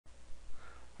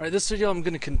Alright, this video I'm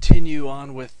going to continue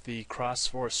on with the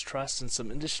cross-forest trust and some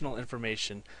additional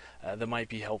information that might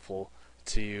be helpful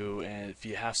to you and if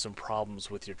you have some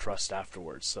problems with your trust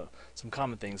afterwards. So, some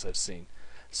common things I've seen.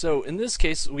 So, in this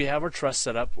case, we have our trust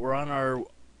set up. We're on our,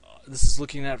 this is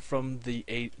looking at from the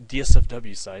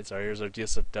DSfW side. So, here's our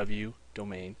DSfW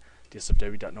domain,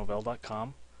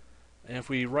 dsfw.novell.com. And if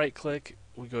we right-click,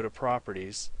 we go to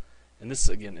Properties, and this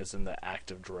again is in the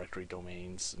Active Directory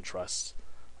Domains and Trusts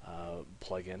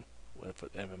plugin with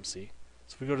MMC.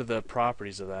 So if we go to the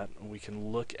properties of that, we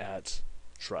can look at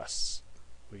trusts.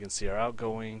 We can see our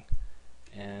outgoing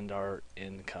and our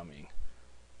incoming.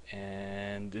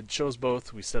 And it shows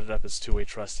both. We set it up as two-way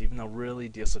trust, even though really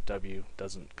DSfW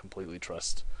doesn't completely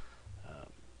trust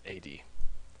AD.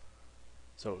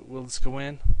 So let's go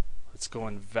in. Let's go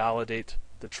and validate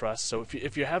the trust. So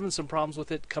if you're having some problems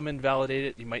with it, come in, validate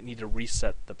it. You might need to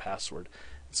reset the password.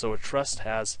 So a trust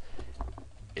has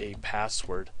a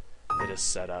password that is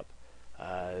set up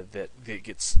that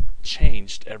gets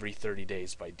changed every 30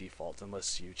 days by default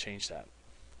unless you change that.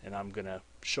 And I'm going to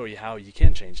show you how you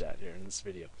can change that here in this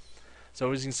video. So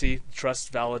as you can see,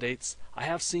 trust validates. I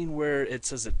have seen where it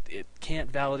says it can't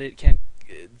validate,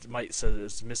 it might say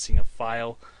it's missing a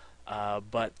file,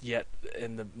 but yet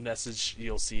in the message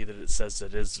you'll see that it says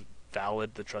it is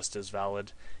valid, the trust is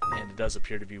valid, and it does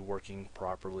appear to be working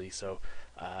properly. So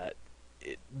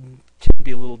it can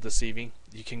be a little deceiving.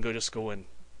 You can just go and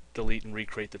delete and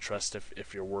recreate the trust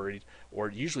if you're worried, or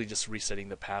usually just resetting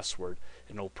the password,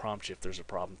 and it'll prompt you if there's a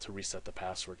problem to reset the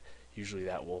password. Usually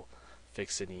that will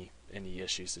fix any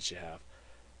issues that you have.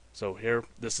 So here,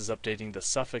 this is updating the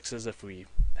suffixes if we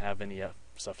have any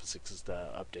suffixes to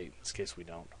update. In this case we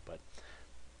don't, but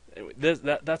anyway,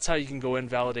 that's how you can go in,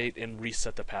 validate, and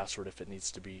reset the password if it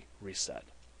needs to be reset.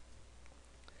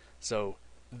 So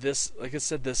this, like I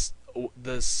said, this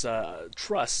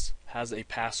trust has a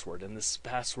password, and this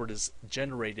password is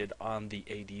generated on the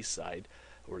AD side,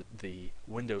 or the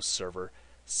Windows server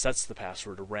sets the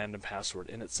password, a random password,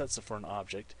 and it sets it for an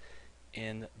object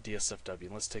in DSfW.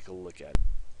 And let's take a look at it.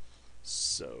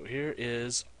 So here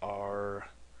is our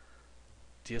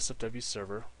DSfW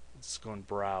server. Let's go and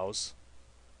browse,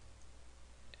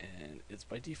 and it's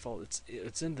by default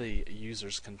it's in the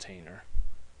user's container,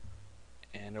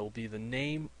 and it will be the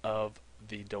name of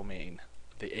the domain,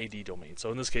 the AD domain.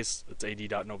 So in this case it's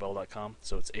ad.novell.com,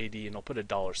 so it's AD, and I'll put a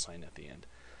 $ at the end.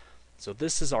 So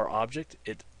this is our object.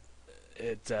 It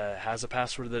has a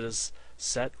password that is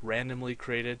set, randomly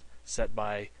created, set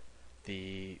by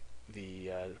the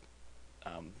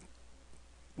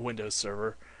Windows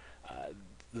server.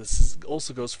 This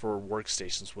also goes for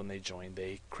workstations. When they join,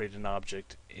 they create an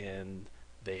object and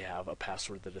they have a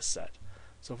password that is set.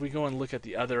 So if we go and look at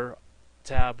the other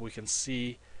tab, we can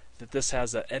see that this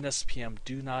has a NSPM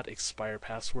do not expire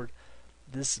password.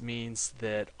 This means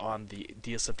that on the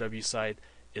DSfW side,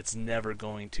 it's never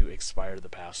going to expire the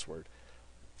password.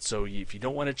 So if you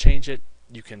don't want to change it,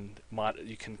 you can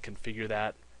configure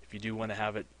that. If you do want to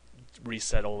have it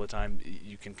reset all the time,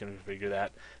 you can configure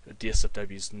that.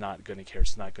 DSfW is not going to care.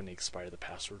 It's not going to expire the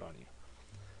password on you.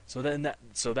 So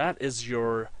that is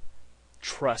your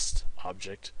trust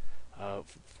object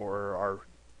for our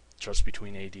trust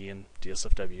between AD and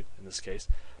DSfW in this case.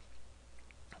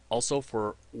 Also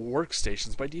for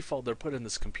workstations, by default they're put in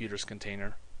this computers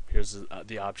container. Here's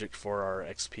the object for our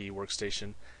XP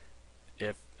workstation.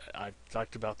 If I've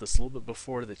talked about this a little bit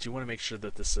before, that you want to make sure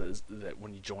that that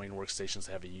when you join workstations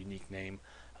they have a unique name,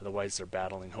 otherwise they're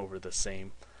battling over the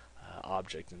same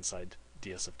object inside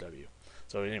DSfW.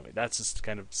 So anyway, that's just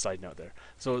kind of side note there.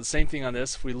 So the same thing on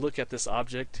this. If we look at this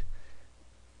object,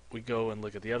 we go and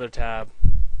look at the other tab,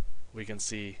 we can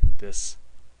see this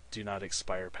do not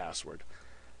expire password.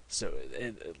 So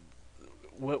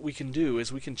what we can do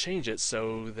is we can change it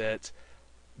so that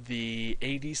the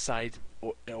AD site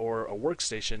or a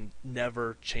workstation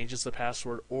never changes the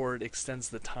password, or it extends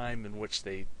the time in which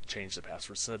they change the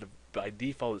password. So by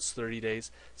default it's 30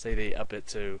 days, say they up it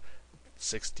to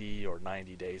 60 or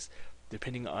 90 days,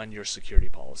 depending on your security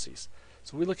policies.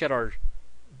 So we look at our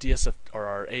DSF or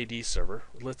our AD server.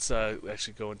 Let's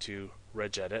actually go into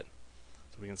regedit.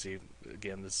 So we can see,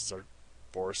 again, this is our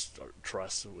forest, our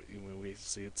trust. We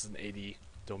see it's an AD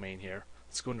domain here.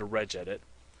 Let's go into regedit,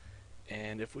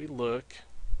 and if we look,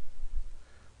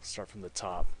 start from the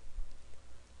top,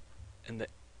 in the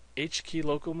HKey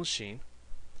local machine,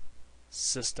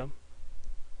 system,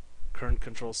 current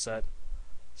control set,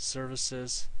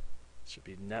 services, should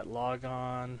be net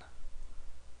logon,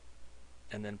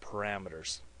 and then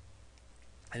parameters.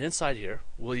 And inside here,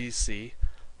 we see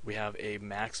we have a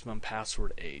maximum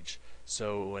password age.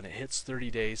 So when it hits 30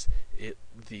 days,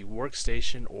 the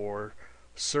workstation or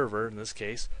server, in this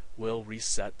case, will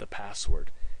reset the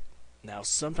password. Now,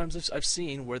 sometimes I've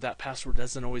seen where that password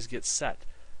doesn't always get set.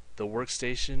 The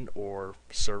workstation or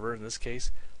server, in this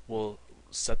case, will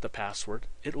set the password.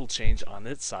 It will change on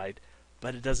its side,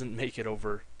 but it doesn't make it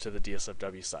over to the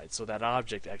DSfW side. So that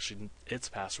object, actually, its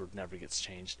password never gets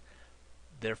changed.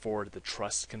 Therefore, the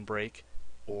trust can break,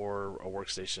 or a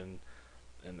workstation,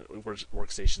 in the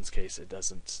workstation's case, it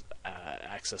doesn't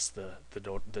access the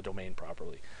domain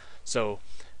properly. So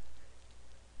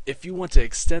if you want to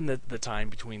extend the time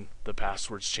between the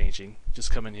passwords changing,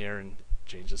 just come in here and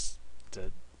change this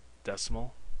to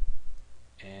decimal,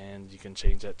 and you can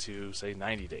change that to, say,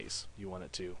 90 days. You want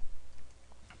it to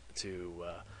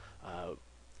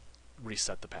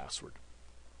reset the password.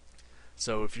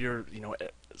 So if you're,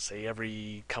 say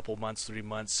every couple months, 3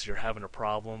 months, you're having a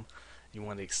problem, you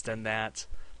want to extend that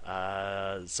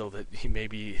so that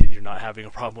maybe you're not having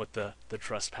a problem with the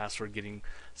trust password getting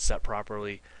set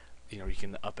properly, you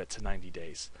can up it to 90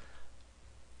 days.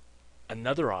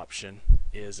 Another option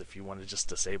is if you want to just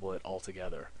disable it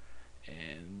altogether.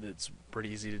 And it's pretty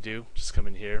easy to do. Just come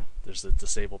in here. There's the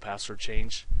disable password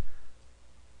change.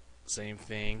 Same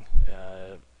thing.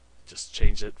 Just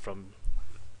change it from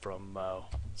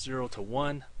 0 to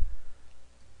 1.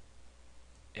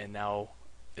 And now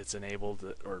it's enabled,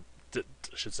 or I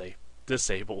should say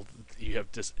disabled. You have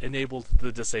enabled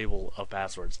the disable of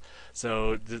passwords.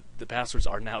 So the passwords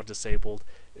are now disabled.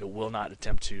 It will not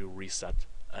attempt to reset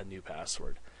a new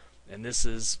password. And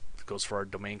this goes for our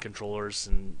domain controllers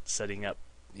and setting up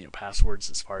passwords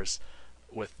as far as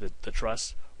with the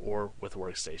trust or with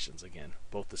workstations. Again,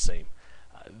 both the same.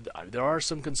 There are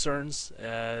some concerns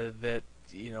that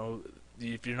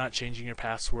if you're not changing your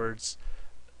passwords,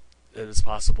 it is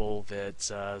possible that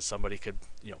somebody could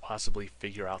possibly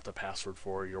figure out the password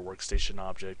for your workstation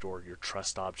object or your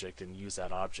trust object and use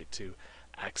that object to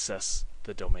access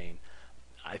the domain.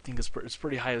 I think it's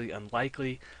pretty highly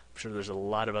unlikely. I'm sure there's a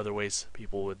lot of other ways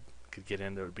people could get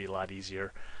in that would be a lot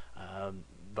easier,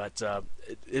 but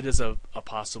it is a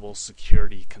possible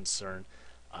security concern,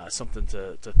 something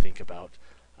to think about.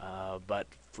 But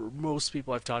for most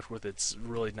people I've talked with, it's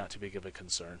really not too big of a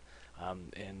concern.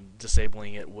 And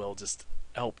disabling it will just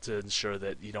help to ensure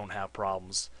that you don't have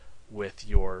problems with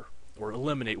or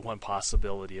eliminate one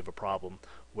possibility of a problem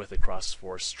with a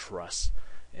cross-force trust,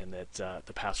 and that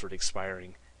the password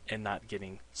expiring and not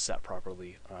getting set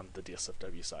properly on the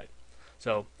DSfW side.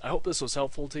 So I hope this was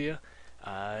helpful to you,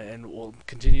 and we'll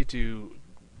continue to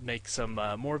make some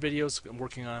more videos. I'm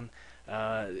working on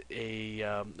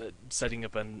setting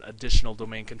up an additional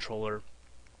domain controller,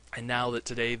 and now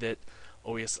that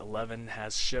OS 11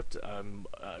 has shipped, I'm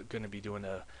going to be doing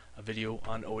a video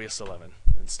on OS 11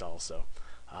 install. So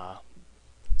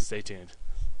stay tuned.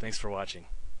 Thanks for watching.